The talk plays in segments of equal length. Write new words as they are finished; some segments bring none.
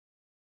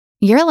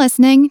You're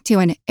listening to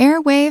an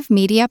Airwave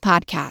Media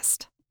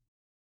Podcast.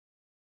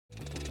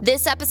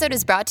 This episode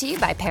is brought to you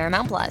by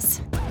Paramount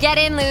Plus. Get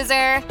in,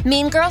 loser!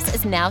 Mean Girls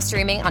is now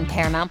streaming on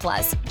Paramount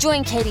Plus.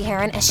 Join Katie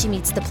Heron as she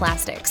meets the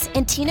plastics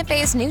in Tina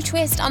Fey's new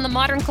twist on the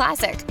modern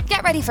classic.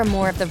 Get ready for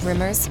more of the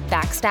rumors,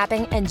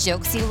 backstabbing, and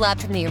jokes you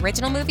loved from the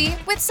original movie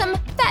with some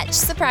fetch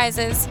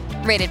surprises.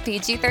 Rated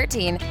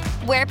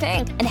PG-13. Wear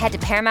pink and head to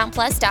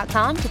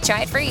ParamountPlus.com to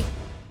try it free.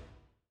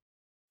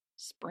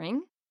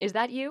 Spring? Is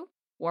that you?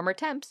 Warmer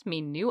temps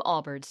mean new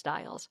Allbirds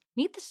styles.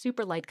 Meet the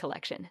Super Light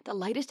Collection, the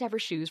lightest ever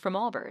shoes from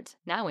Allbirds,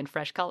 now in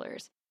fresh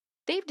colors.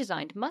 They've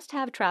designed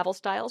must-have travel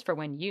styles for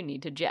when you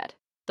need to jet.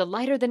 The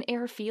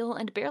lighter-than-air feel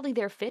and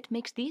barely-there fit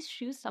makes these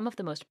shoes some of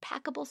the most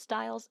packable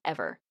styles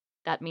ever.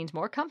 That means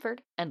more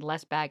comfort and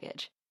less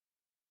baggage.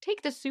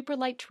 Take the Super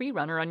Light Tree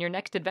Runner on your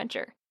next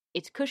adventure.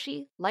 Its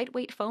cushy,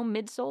 lightweight foam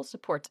midsole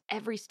supports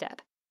every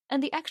step,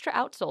 and the extra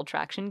outsole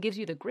traction gives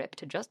you the grip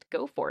to just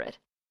go for it.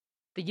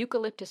 The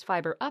eucalyptus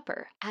fiber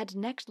upper adds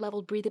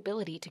next-level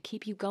breathability to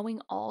keep you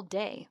going all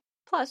day.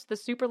 Plus, the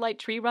Super Light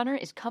Tree Runner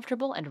is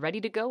comfortable and ready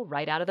to go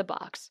right out of the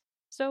box.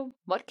 So,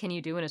 what can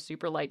you do in a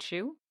super light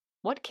shoe?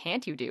 What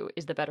can't you do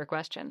is the better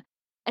question.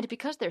 And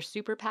because they're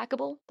super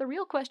packable, the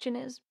real question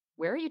is,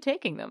 where are you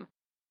taking them?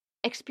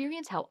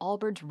 Experience how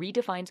Allbirds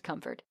redefines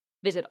comfort.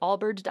 Visit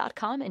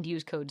allbirds.com and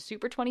use code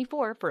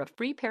SUPER24 for a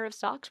free pair of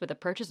socks with a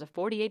purchase of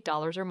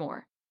 $48 or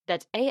more.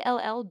 That's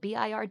ALLBIRDS.com,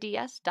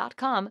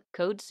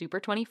 code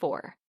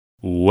SUPER24.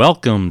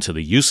 Welcome to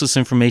the Useless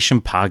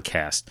Information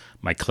Podcast,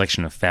 my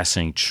collection of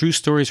fascinating true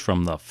stories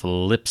from the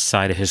flip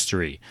side of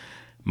history.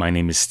 My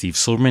name is Steve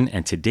Silverman,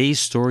 and today's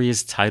story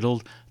is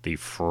titled The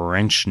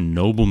French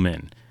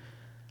Nobleman.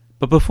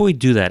 But before we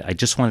do that, I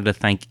just wanted to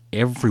thank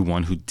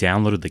everyone who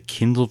downloaded the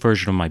Kindle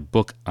version of my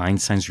book,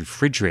 Einstein's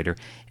Refrigerator,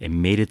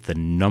 and made it the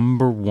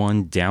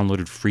 #1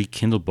 downloaded free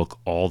Kindle book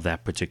all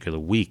that particular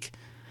week.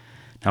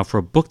 Now, for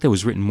a book that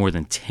was written more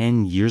than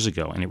 10 years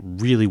ago, and it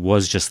really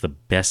was just the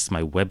best on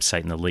my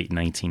website in the late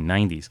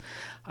 1990s,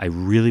 I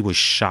really was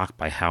shocked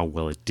by how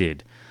well it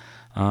did.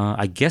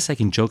 I guess I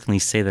can jokingly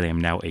say that I am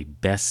now a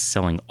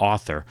best-selling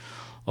author,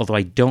 although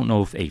I don't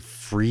know if a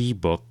free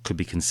book could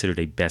be considered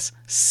a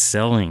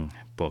best-selling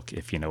book,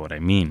 if you know what I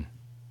mean.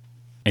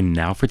 And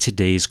now for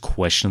today's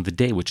question of the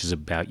day, which is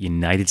about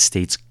United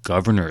States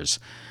governors.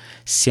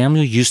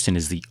 Samuel Houston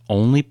is the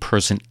only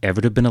person ever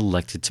to have been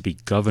elected to be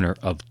governor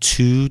of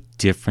 2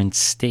 different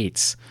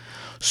states.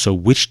 So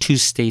which 2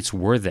 states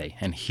were they?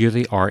 And here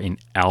they are in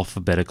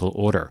alphabetical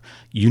order.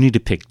 You need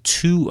to pick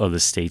 2 of the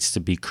states to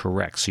be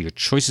correct. So your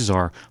choices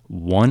are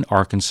 1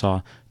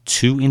 Arkansas,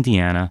 2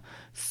 Indiana,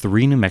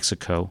 3 New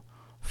Mexico,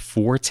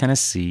 4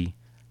 Tennessee,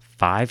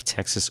 5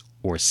 Texas,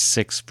 or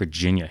 6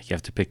 Virginia. You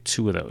have to pick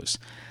 2 of those.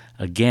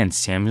 Again,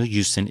 Samuel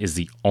Houston is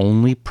the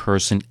only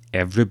person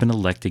ever been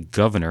elected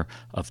governor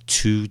of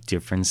 2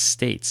 different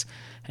states.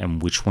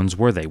 And which ones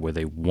were they? Were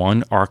they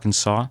 1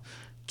 Arkansas,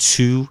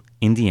 2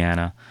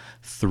 Indiana,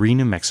 3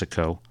 New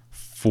Mexico,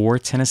 4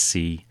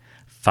 Tennessee,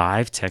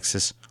 5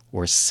 Texas,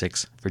 or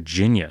 6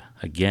 Virginia?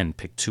 Again,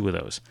 pick 2 of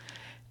those.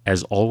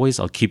 As always,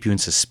 I'll keep you in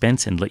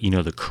suspense and let you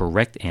know the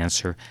correct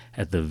answer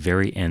at the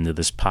very end of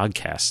this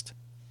podcast.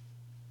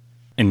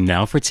 And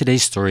now for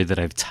today's story that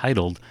I've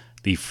titled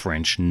The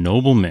French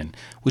Nobleman,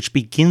 which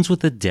begins with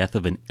the death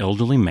of an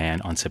elderly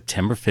man on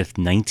September 5,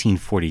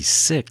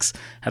 1946,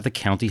 at the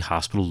county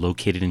hospital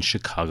located in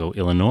Chicago,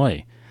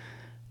 Illinois.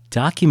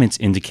 Documents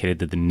indicated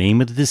that the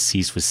name of the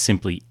deceased was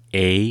simply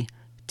A.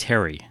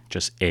 Terry,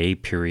 just A.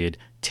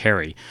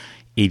 Terry,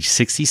 age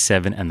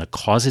 67, and the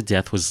cause of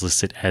death was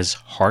listed as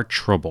heart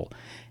trouble.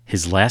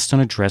 His last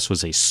known address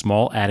was a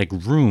small attic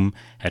room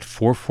at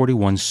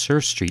 441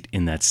 Surf Street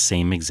in that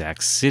same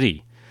exact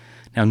city.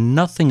 Now,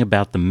 nothing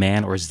about the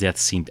man or his death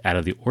seemed out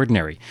of the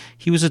ordinary.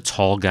 He was a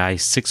tall guy,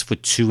 6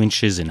 foot 2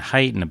 inches in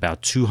height and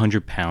about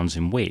 200 pounds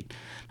in weight.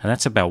 Now,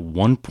 that's about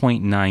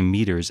 1.9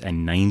 meters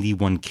and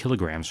 91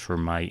 kilograms for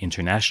my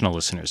international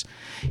listeners.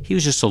 He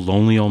was just a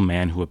lonely old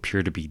man who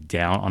appeared to be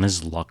down on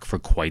his luck for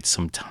quite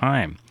some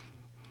time.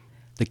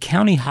 The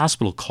county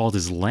hospital called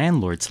his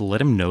landlord to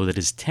let him know that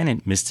his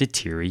tenant, Mr.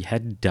 Terry,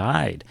 had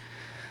died.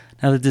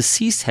 Now, the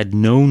deceased had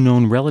no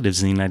known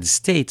relatives in the United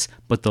States,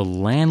 but the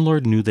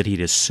landlord knew that he'd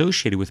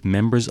associated with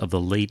members of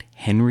the late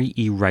Henry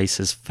E.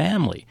 Rice's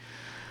family.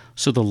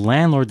 So the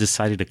landlord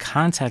decided to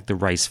contact the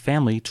Rice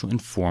family to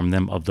inform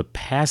them of the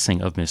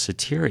passing of Mr.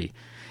 Terry.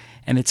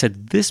 And it's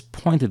at this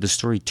point that the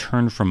story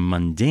turned from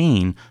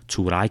mundane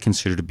to what I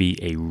consider to be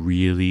a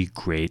really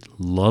great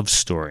love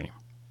story.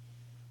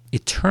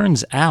 It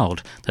turns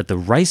out that the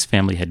Rice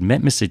family had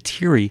met Mr.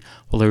 Terry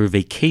while they were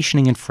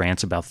vacationing in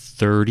France about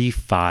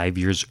 35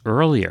 years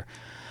earlier.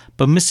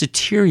 But Mr.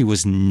 Terry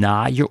was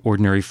not your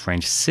ordinary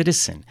French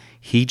citizen.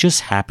 He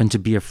just happened to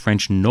be a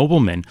French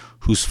nobleman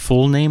whose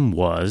full name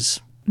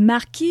was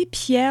Marquis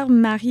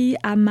Pierre-Marie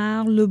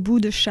Amar Le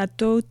Bout de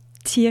Château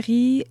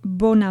Thierry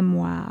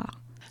Bonamoire.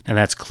 Now,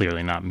 that's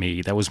clearly not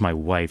me. That was my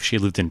wife. She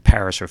lived in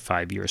Paris for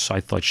 5 years, so I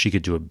thought she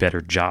could do a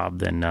better job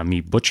than me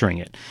butchering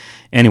it.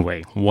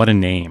 Anyway, what a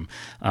name.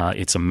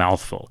 It's a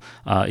mouthful.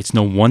 It's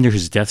no wonder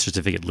his death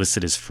certificate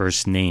listed his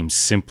first name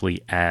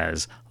simply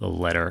as the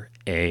letter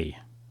A.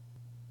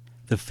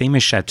 The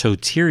famous Chateau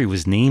Thierry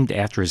was named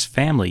after his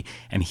family,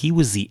 and he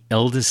was the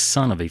eldest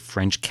son of a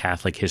French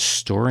Catholic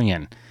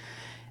historian.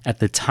 At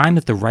the time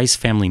that the Rice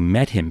family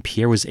met him,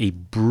 Pierre was a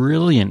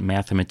brilliant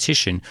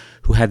mathematician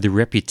who had the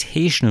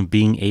reputation of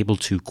being able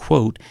to,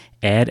 quote,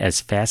 add as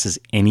fast as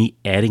any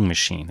adding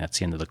machine. That's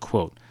the end of the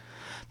quote.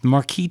 The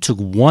Marquis took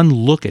one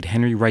look at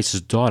Henry Rice's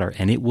daughter,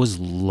 and it was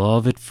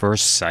love at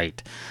first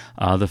sight.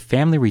 The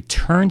family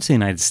returned to the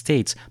United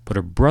States, but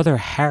her brother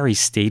Harry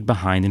stayed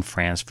behind in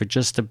France for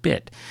just a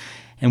bit.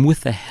 And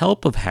with the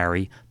help of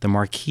Harry, the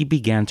Marquis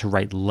began to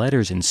write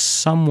letters in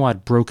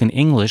somewhat broken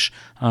English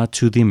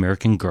to the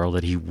American girl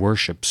that he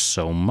worshipped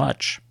so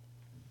much.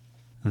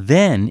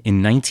 Then,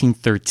 in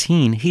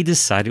 1913, he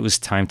decided it was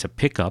time to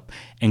pick up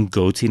and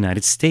go to the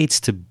United States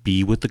to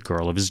be with the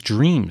girl of his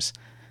dreams.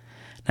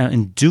 Now,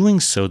 in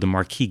doing so, the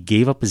Marquis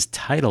gave up his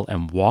title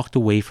and walked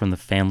away from the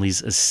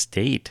family's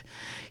estate.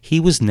 He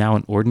was now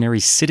an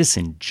ordinary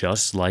citizen,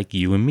 just like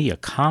you and me, a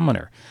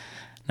commoner.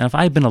 Now, if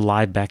I had been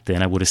alive back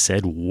then, I would have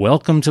said,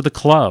 welcome to the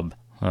club.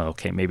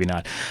 Okay, maybe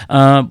not.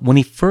 When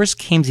he first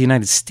came to the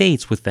United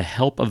States with the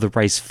help of the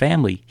Rice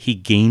family, he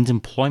gained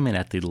employment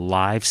at the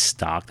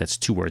Livestock, that's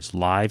 2 words,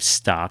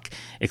 Livestock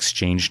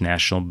Exchange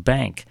National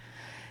Bank.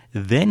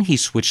 Then he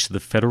switched to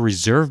the Federal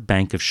Reserve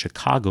Bank of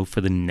Chicago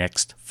for the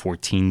next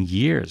 14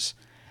 years.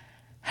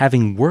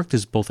 Having worked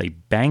as both a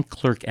bank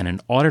clerk and an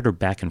auditor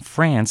back in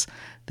France,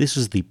 this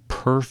was the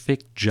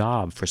perfect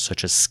job for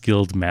such a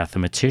skilled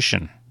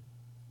mathematician.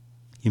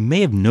 You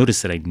may have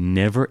noticed that I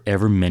never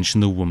ever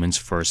mentioned the woman's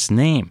first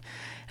name,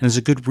 and there's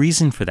a good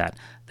reason for that.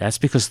 That's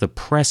because the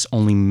press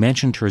only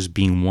mentioned her as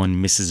being one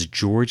Mrs.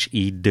 George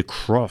E. de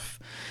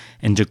Croft,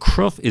 and de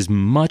Croft is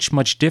much,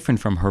 much different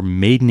from her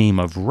maiden name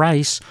of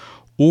Rice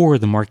or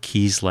the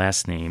Marquis's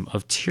last name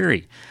of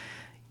Thierry.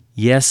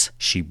 Yes,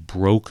 she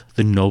broke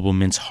the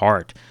nobleman's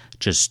heart.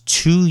 Just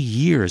 2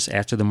 years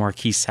after the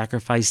Marquis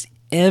sacrificed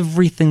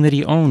everything that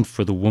he owned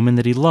for the woman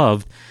that he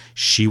loved,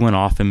 she went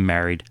off and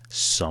married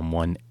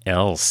someone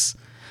else.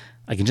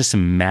 I can just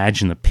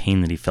imagine the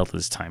pain that he felt at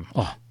this time.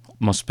 Oh, it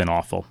must have been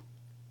awful.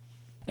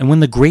 And when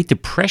the Great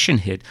Depression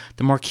hit,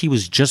 the Marquis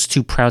was just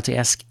too proud to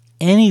ask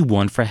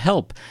anyone for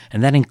help,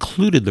 and that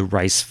included the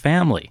Rice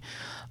family.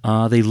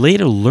 They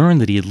later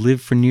learned that he had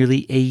lived for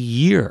nearly a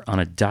year on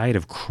a diet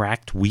of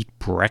cracked wheat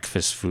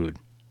breakfast food.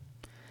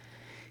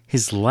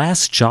 His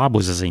last job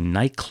was as a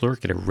night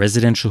clerk at a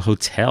residential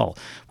hotel,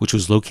 which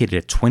was located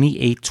at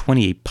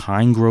 2828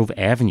 Pine Grove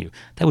Avenue.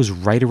 That was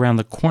right around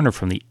the corner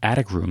from the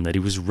attic room that he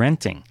was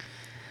renting.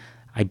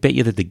 I bet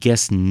you that the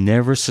guests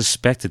never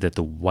suspected that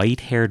the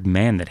white-haired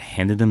man that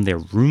handed them their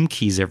room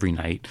keys every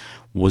night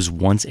was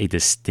once a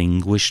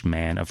distinguished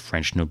man of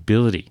French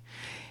nobility.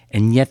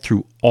 And yet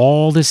through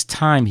all this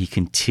time, he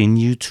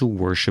continued to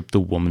worship the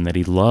woman that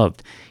he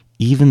loved,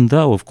 even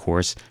though, of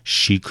course,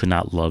 she could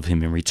not love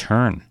him in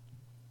return.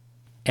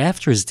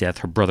 After his death,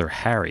 her brother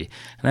Harry,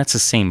 and that's the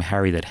same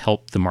Harry that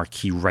helped the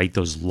Marquis write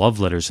those love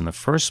letters in the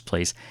first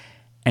place,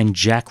 and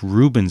Jack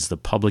Rubens, the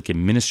public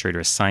administrator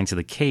assigned to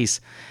the case,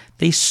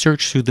 they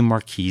searched through the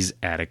Marquis's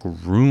attic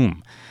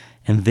room,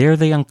 and there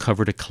they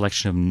uncovered a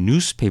collection of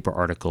newspaper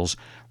articles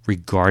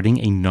regarding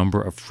a number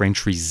of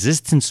French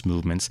resistance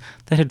movements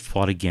that had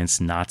fought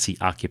against Nazi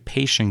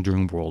occupation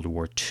during World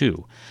War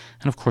II.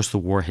 And of course, the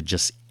war had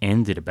just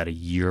ended about a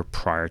year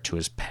prior to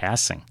his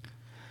passing.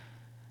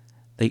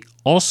 They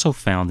also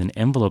found an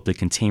envelope that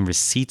contained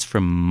receipts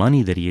for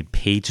money that he had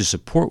paid to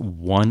support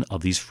one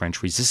of these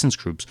French resistance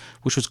groups,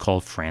 which was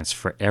called France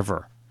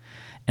Forever.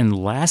 And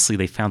lastly,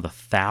 they found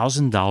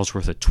 $1,000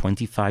 worth of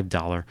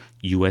 $25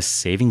 U.S.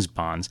 savings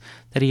bonds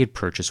that he had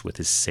purchased with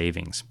his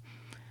savings.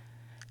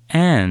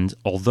 And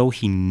although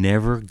he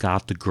never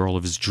got the girl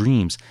of his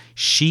dreams,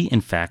 she in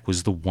fact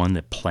was the one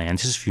that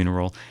planned his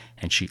funeral,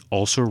 and she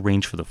also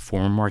arranged for the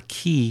former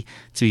Marquis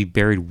to be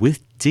buried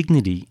with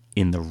dignity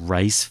in the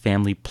Rice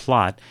family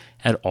plot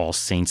at All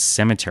Saints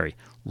Cemetery,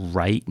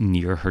 right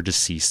near her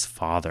deceased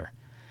father.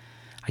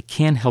 I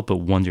can't help but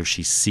wonder if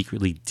she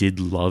secretly did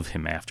love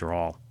him after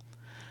all.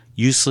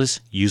 Useless,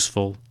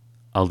 useful,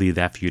 I'll leave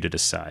that for you to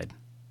decide.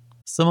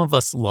 Some of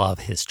us love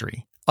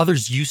history.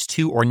 Others used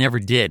to or never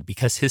did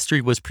because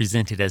history was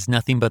presented as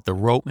nothing but the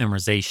rote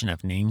memorization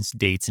of names,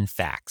 dates, and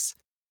facts.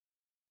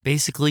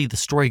 Basically, the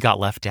story got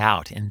left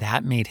out, and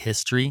that made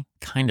history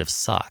kind of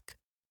suck.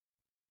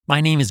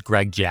 My name is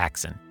Greg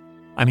Jackson.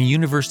 I'm a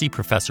university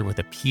professor with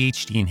a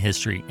PhD in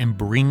history, and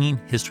bringing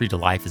history to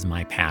life is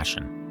my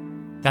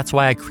passion. That's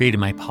why I created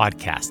my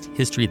podcast,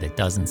 History That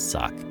Doesn't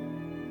Suck.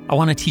 I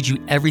want to teach you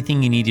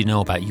everything you need to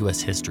know about U.S.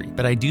 history,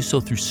 but I do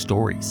so through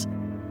stories.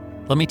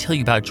 Let me tell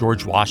you about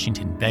George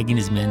Washington begging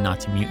his men not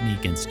to mutiny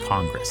against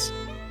Congress,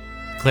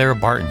 Clara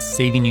Barton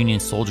saving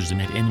Union soldiers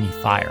amid enemy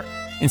fire,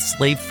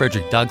 enslaved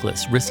Frederick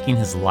Douglass risking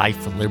his life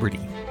for liberty,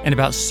 and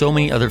about so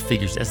many other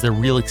figures as their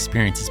real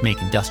experiences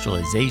make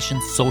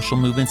industrialization, social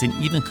movements, and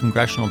even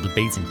congressional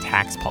debates and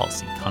tax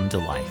policy come to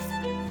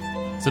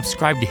life.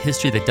 Subscribe to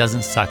History That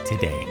Doesn't Suck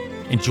today,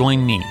 and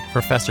join me,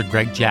 Professor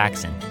Greg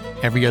Jackson,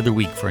 every other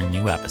week for a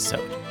new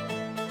episode,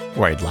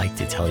 where I'd like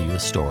to tell you a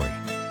story.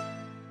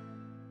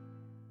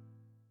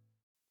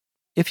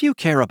 If you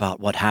care about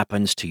what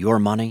happens to your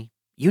money,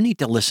 you need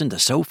to listen to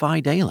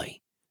SoFi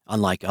Daily.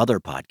 Unlike other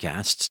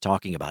podcasts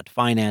talking about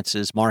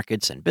finances,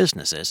 markets, and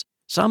businesses,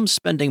 some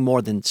spending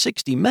more than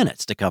 60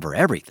 minutes to cover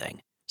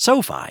everything,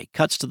 SoFi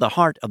cuts to the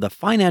heart of the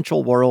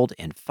financial world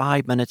in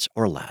 5 minutes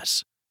or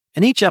less.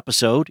 In each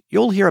episode,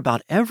 you'll hear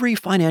about every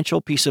financial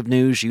piece of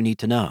news you need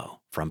to know,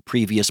 from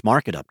previous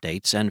market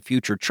updates and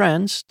future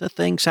trends to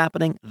things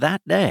happening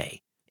that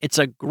day. It's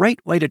a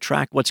great way to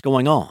track what's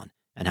going on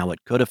and how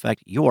it could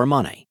affect your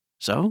money.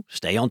 So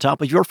stay on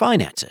top of your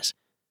finances.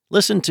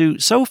 Listen to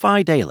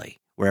SoFi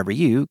Daily wherever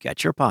you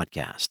get your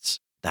podcasts.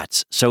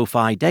 That's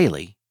SoFi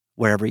Daily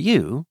wherever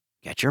you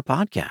get your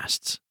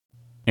podcasts.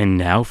 And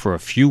now for a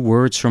few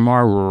words from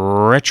our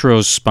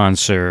retro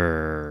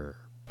sponsor.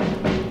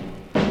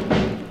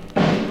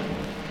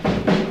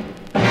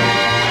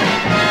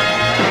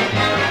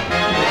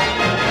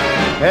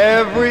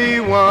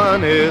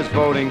 Everyone is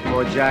voting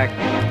for Jack,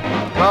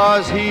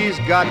 'cause he's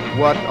got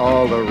what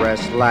all the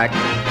rest lack.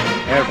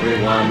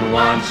 Everyone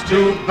wants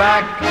to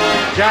back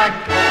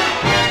Jack.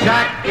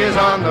 Jack is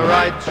on the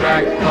right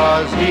track,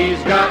 'cause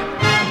he's got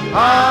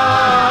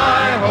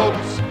high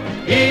hopes.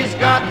 He's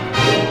got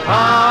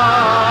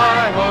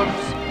high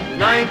hopes.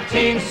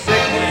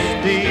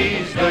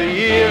 1960's the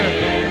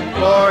year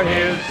for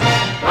his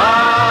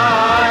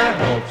high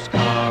hopes.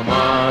 Come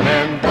on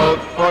and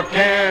vote for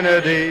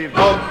Kennedy.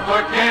 Vote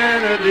for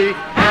Kennedy,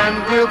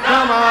 and we'll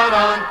come out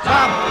on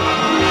top.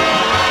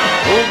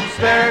 Oops,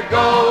 there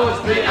goes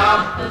the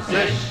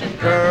opposition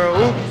girl.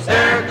 Oops,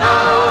 there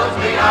goes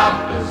the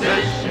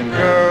opposition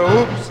girl.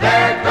 Oops,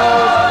 there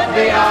goes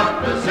the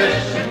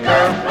opposition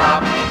girl.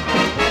 Flop.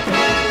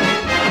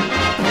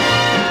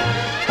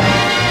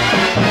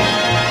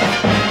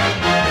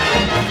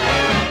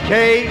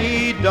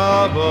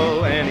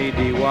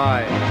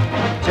 K-E-double-N-E-D-Y.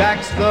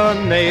 Jack's the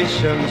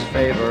nation's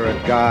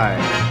favorite guy.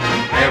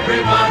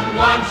 Everyone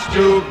wants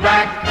to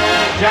back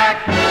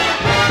Jack.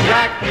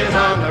 Jack is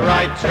on the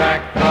right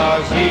track,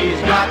 'cause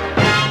he's got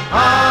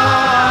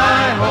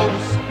high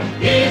hopes.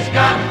 He's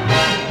got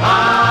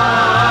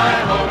high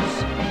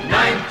hopes.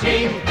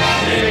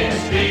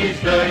 1960's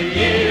the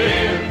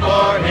year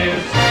for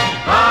his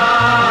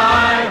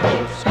high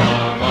hopes.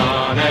 Come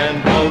on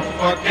and vote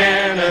for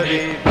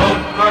Kennedy.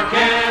 Vote for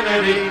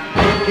Kennedy.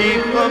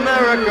 Keep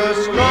America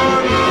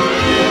strong.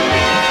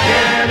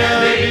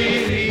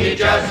 Kennedy, he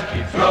just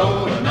keeps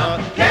rolling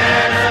up.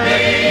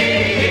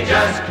 Kennedy, he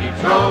just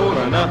keeps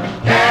rolling up.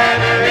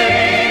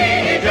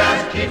 Kennedy, he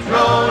just keeps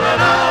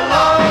rolling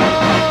along.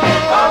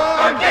 Vote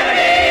for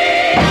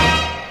Kennedy!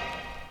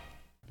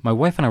 My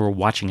wife and I were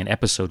watching an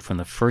episode from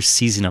the first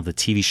season of the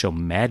TV show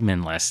Mad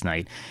Men last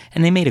night,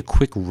 and they made a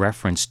quick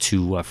reference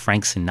to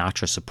Frank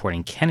Sinatra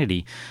supporting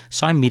Kennedy,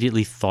 so I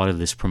immediately thought of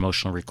this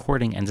promotional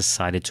recording and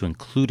decided to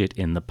include it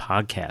in the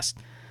podcast.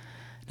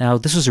 Now,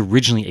 this was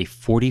originally a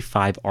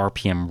 45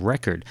 RPM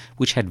record,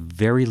 which had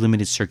very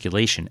limited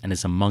circulation and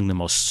is among the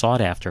most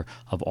sought after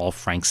of all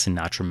Frank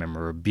Sinatra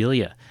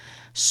memorabilia.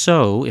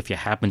 So, if you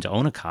happen to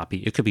own a copy,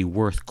 it could be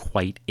worth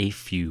quite a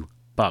few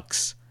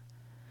bucks.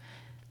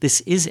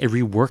 This is a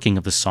reworking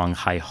of the song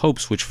High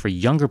Hopes, which for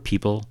younger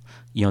people,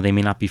 they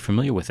may not be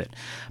familiar with it.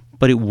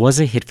 But it was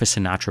a hit for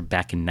Sinatra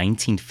back in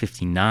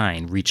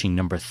 1959, reaching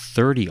number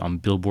 30 on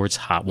Billboard's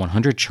Hot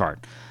 100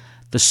 chart.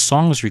 The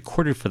song was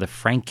recorded for the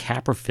Frank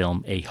Capra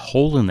film A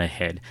Hole in the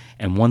Head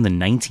and won the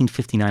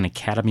 1959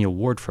 Academy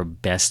Award for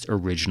Best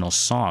Original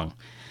Song.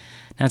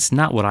 Now, it's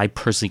not what I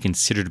personally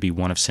consider to be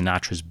one of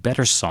Sinatra's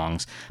better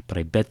songs, but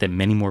I bet that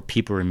many more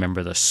people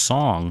remember the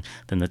song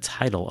than the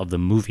title of the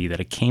movie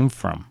that it came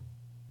from.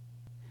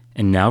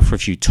 And now for a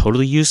few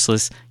totally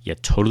useless,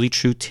 yet totally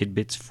true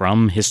tidbits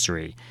from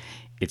history.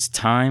 It's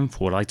time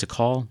for what I like to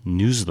call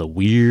News of the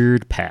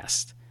Weird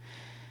Past.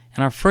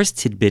 And our first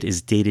tidbit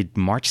is dated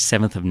March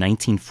 7th of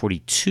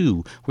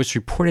 1942, where it's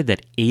reported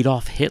that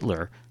Adolf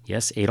Hitler,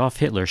 yes, Adolf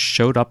Hitler,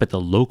 showed up at the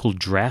local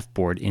draft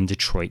board in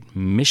Detroit,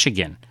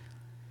 Michigan.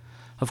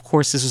 Of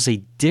course, this was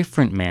a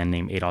different man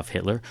named Adolf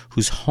Hitler,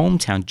 whose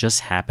hometown just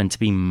happened to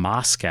be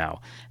Moscow,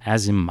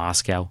 as in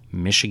Moscow,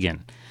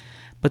 Michigan.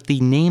 But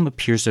the name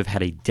appears to have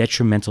had a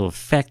detrimental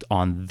effect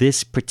on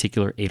this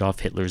particular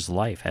Adolf Hitler's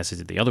life, as it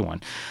did the other one.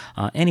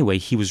 Anyway,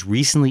 he was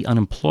recently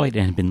unemployed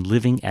and had been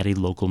living at a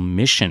local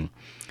mission.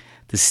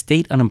 The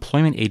state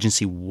unemployment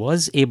agency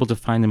was able to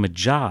find him a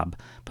job,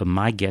 but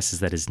my guess is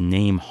that his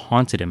name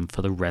haunted him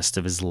for the rest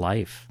of his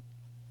life.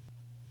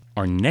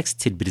 Our next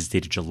tidbit is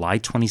dated July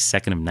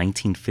 22nd of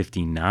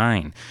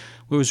 1959,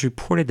 where it was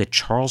reported that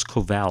Charles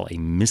Koval, a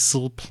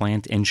missile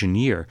plant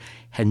engineer,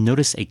 had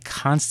noticed a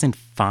constant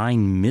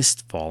fine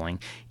mist falling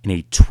in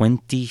a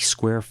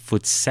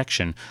 20-square-foot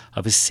section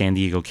of his San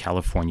Diego,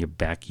 California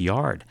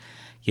backyard.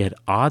 Yet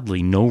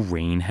oddly, no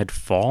rain had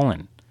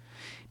fallen.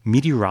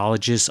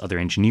 Meteorologists, other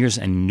engineers,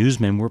 and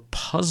newsmen were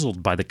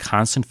puzzled by the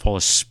constant fall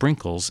of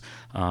sprinkles,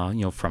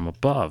 from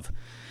above.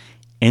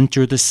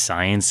 Enter the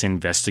science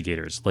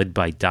investigators, led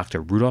by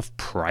Dr. Rudolf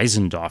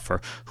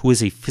Preisendorfer, who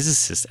is a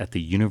physicist at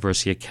the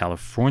University of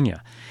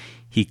California.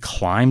 He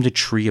climbed a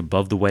tree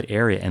above the wet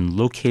area and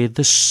located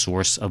the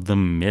source of the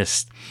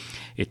mist.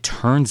 It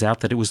turns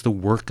out that it was the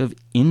work of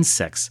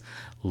insects,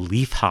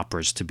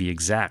 leafhoppers to be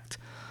exact.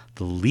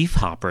 The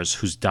leafhoppers,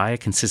 whose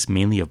diet consists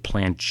mainly of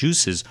plant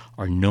juices,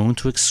 are known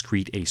to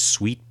excrete a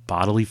sweet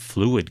bodily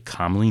fluid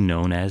commonly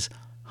known as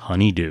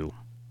honeydew.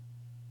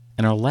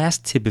 And our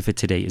last tidbit for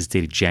today is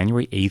dated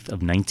January 8th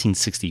of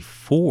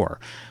 1964,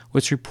 where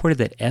it's reported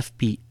that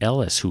F.B.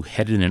 Ellis, who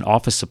headed an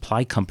office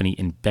supply company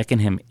in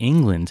Beckenham,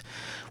 England,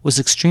 was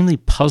extremely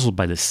puzzled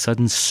by the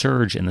sudden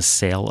surge in the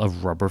sale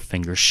of rubber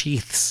finger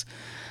sheaths.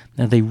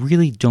 Now, they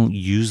really don't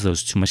use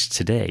those too much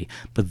today,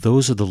 but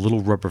those are the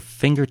little rubber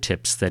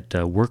fingertips that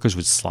workers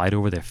would slide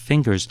over their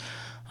fingers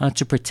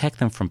to protect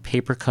them from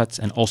paper cuts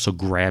and also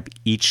grab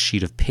each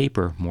sheet of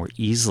paper more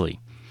easily.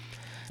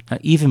 Now,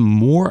 even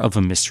more of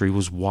a mystery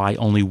was why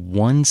only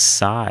one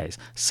size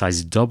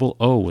 00,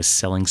 was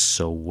selling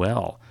so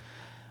well.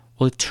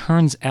 Well, it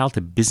turns out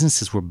that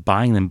businesses were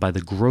buying them by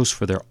the gross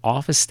for their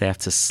office staff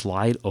to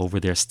slide over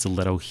their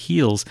stiletto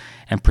heels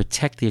and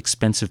protect the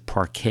expensive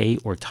parquet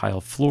or tile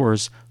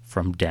floors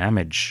from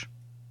damage.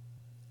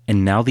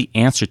 And now the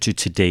answer to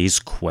today's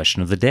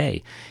question of the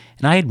day.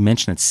 And I had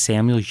mentioned that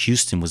Samuel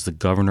Houston was the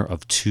governor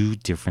of 2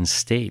 different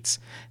states.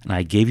 And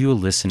I gave you a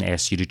list and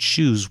asked you to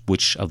choose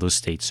which of those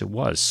states it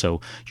was.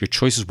 So your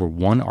choices were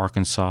 1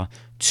 Arkansas,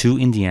 2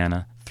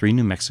 Indiana, 3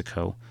 New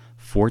Mexico,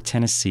 4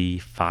 Tennessee,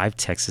 5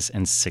 Texas,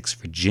 and 6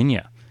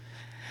 Virginia.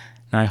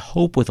 Now I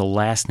hope with a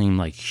last name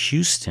like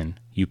Houston,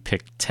 you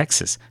picked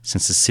Texas,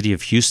 since the city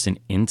of Houston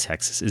in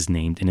Texas is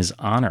named in his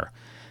honor.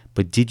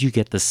 But did you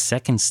get the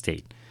second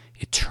state?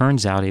 It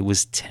turns out it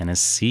was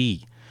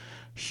Tennessee.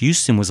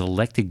 Houston was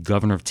elected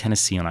governor of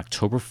Tennessee on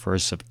October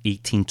 1st of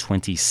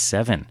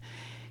 1827.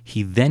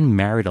 He then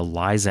married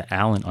Eliza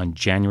Allen on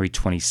January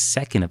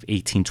 22nd of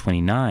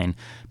 1829,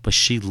 but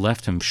she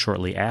left him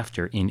shortly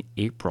after in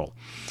April.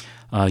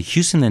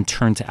 Houston then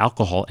turned to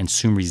alcohol and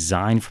soon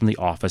resigned from the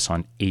office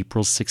on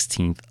April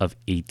 16th of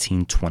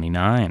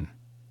 1829.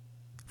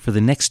 For the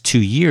next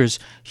 2 years,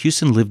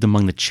 Houston lived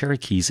among the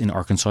Cherokees in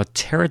Arkansas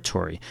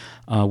Territory,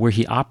 where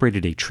he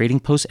operated a trading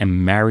post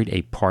and married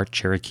a part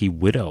Cherokee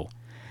widow.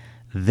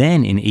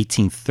 Then in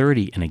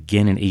 1830 and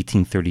again in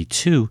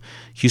 1832,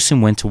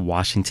 Houston went to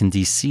Washington,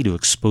 D.C. to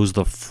expose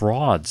the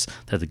frauds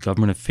that the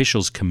government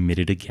officials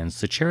committed against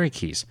the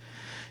Cherokees.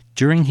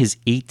 During his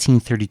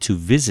 1832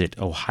 visit,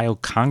 Ohio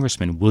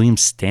Congressman William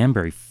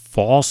Stanbury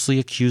falsely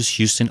accused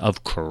Houston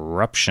of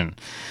corruption.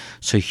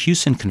 So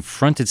Houston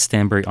confronted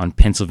Stanbury on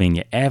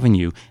Pennsylvania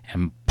Avenue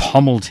and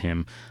pummeled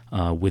him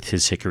with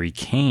his hickory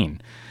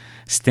cane.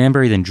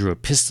 Stanbury then drew a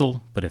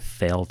pistol, but it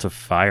failed to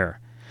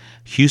fire.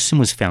 Houston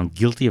was found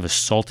guilty of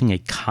assaulting a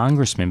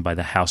congressman by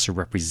the House of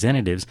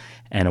Representatives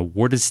and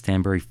awarded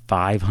Stanbury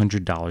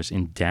 $500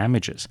 in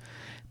damages.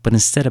 But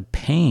instead of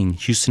paying,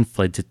 Houston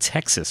fled to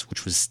Texas,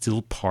 which was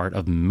still part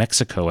of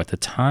Mexico at the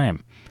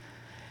time.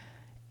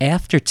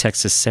 After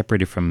Texas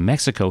separated from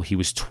Mexico, he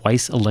was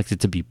twice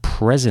elected to be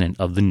president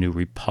of the new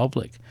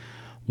republic.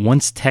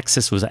 Once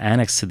Texas was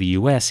annexed to the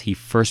U.S., he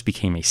first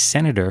became a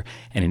senator,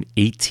 and in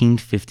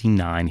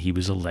 1859 he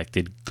was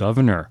elected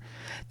governor.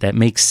 That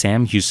makes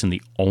Sam Houston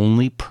the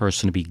only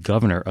person to be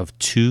governor of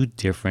 2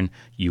 different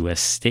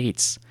U.S.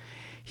 states.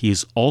 He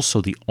is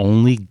also the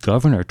only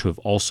governor to have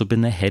also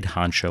been the head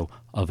honcho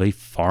of a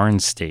foreign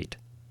state.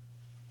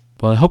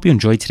 Well, I hope you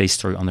enjoyed today's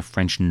story on the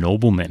French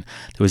nobleman.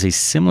 There was a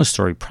similar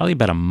story probably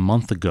about a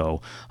month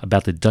ago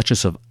about the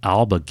Duchess of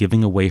Alba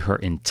giving away her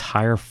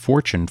entire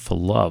fortune for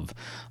love.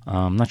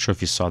 I'm not sure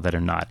if you saw that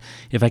or not.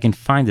 If I can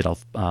find it, I'll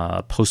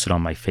post it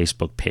on my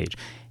Facebook page.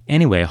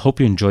 Anyway, I hope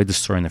you enjoyed the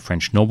story on the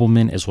French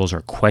nobleman, as well as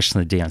our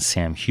question of the day on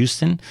Sam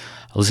Houston,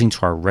 listening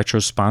to our retro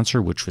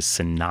sponsor, which was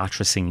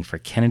Sinatra singing for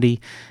Kennedy,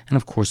 and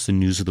of course the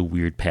news of the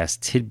weird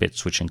past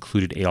tidbits, which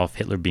included Adolf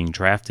Hitler being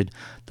drafted,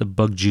 the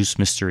bug juice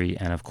mystery,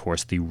 and of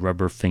course the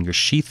rubber finger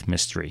sheath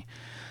mystery.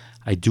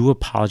 I do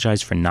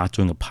apologize for not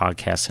doing a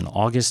podcast in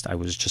August. I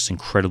was just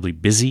incredibly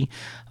busy.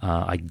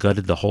 I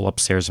gutted the whole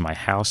upstairs of my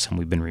house, and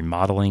we've been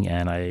remodeling,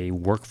 and I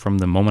worked from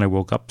the moment I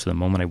woke up to the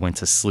moment I went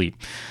to sleep.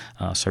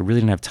 So I really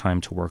didn't have time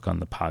to work on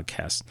the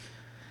podcast.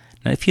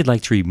 Now, if you'd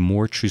like to read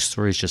more true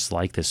stories just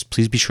like this,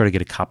 please be sure to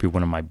get a copy of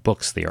one of my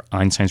books. They are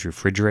Einstein's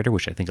Refrigerator,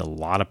 which I think a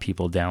lot of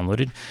people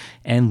downloaded,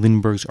 and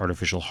Lindbergh's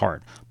Artificial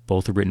Heart.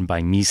 Both are written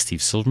by me,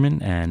 Steve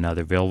Silverman, and they're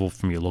available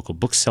from your local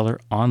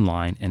bookseller,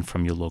 online, and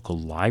from your local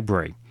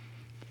library.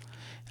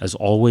 As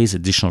always,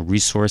 additional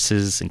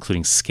resources,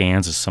 including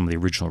scans of some of the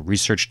original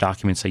research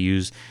documents I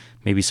use,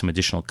 maybe some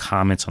additional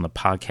comments on the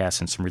podcast,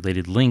 and some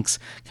related links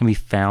can be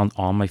found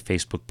on my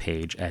Facebook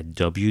page at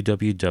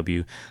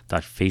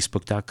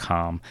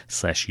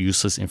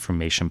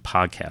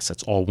www.facebook.com/uselessinformationpodcast.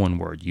 That's all one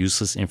word,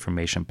 Useless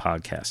Information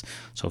Podcast.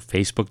 So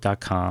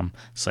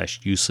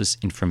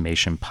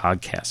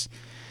facebook.com/uselessinformationpodcast.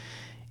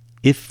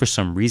 If for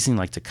some reason you'd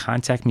like to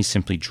contact me,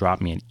 simply drop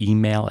me an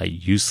email at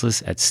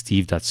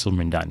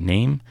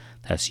useless@steve.silverman.name.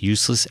 That's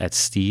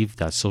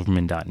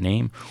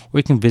useless@steve.silverman.name. Or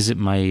you can visit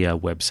my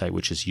website,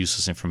 which is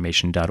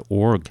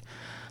uselessinformation.org.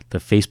 The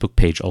Facebook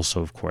page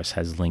also, of course,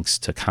 has links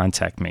to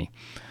contact me.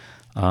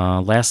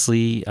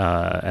 Lastly,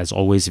 as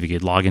always, if you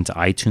could log into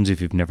iTunes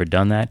if you've never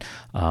done that,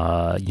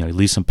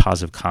 leave some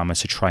positive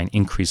comments to try and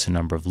increase the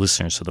number of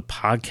listeners to the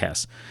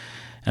podcast.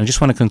 And I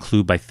just want to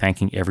conclude by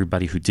thanking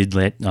everybody who did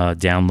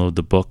download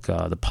the book.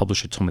 The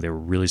publisher told me they were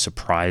really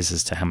surprised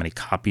as to how many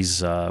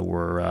copies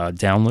were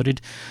downloaded.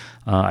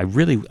 I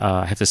really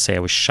have to say I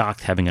was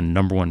shocked having a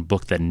number one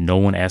book that no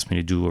one asked me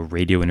to do a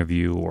radio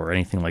interview or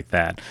anything like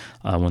that.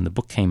 When the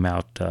book came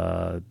out,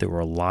 there were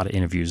a lot of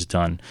interviews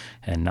done,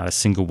 and not a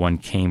single one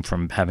came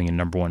from having a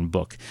number one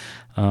book.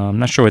 I'm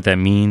not sure what that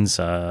means.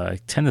 I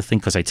tend to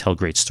think because I tell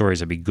great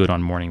stories I'd be good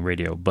on morning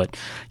radio, but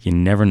you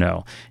never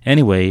know.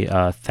 Anyway,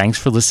 thanks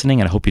for listening,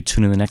 and I hope you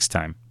tune in the next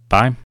time.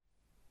 Bye.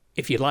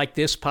 If you like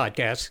this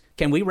podcast,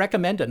 can we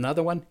recommend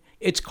another one?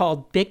 It's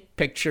called Big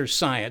Picture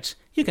Science.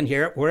 You can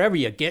hear it wherever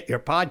you get your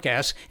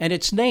podcasts, and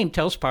its name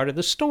tells part of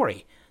the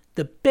story.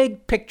 The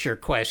big picture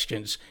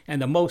questions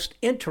and the most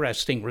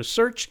interesting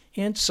research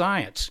in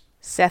science.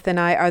 Seth and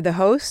I are the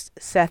hosts.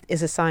 Seth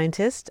is a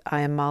scientist.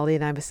 I am Molly,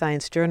 and I'm a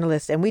science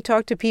journalist. And we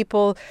talk to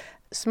people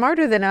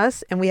smarter than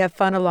us, and we have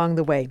fun along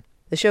the way.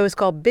 The show is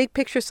called Big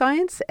Picture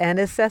Science, and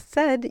as Seth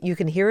said, you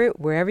can hear it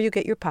wherever you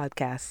get your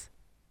podcasts.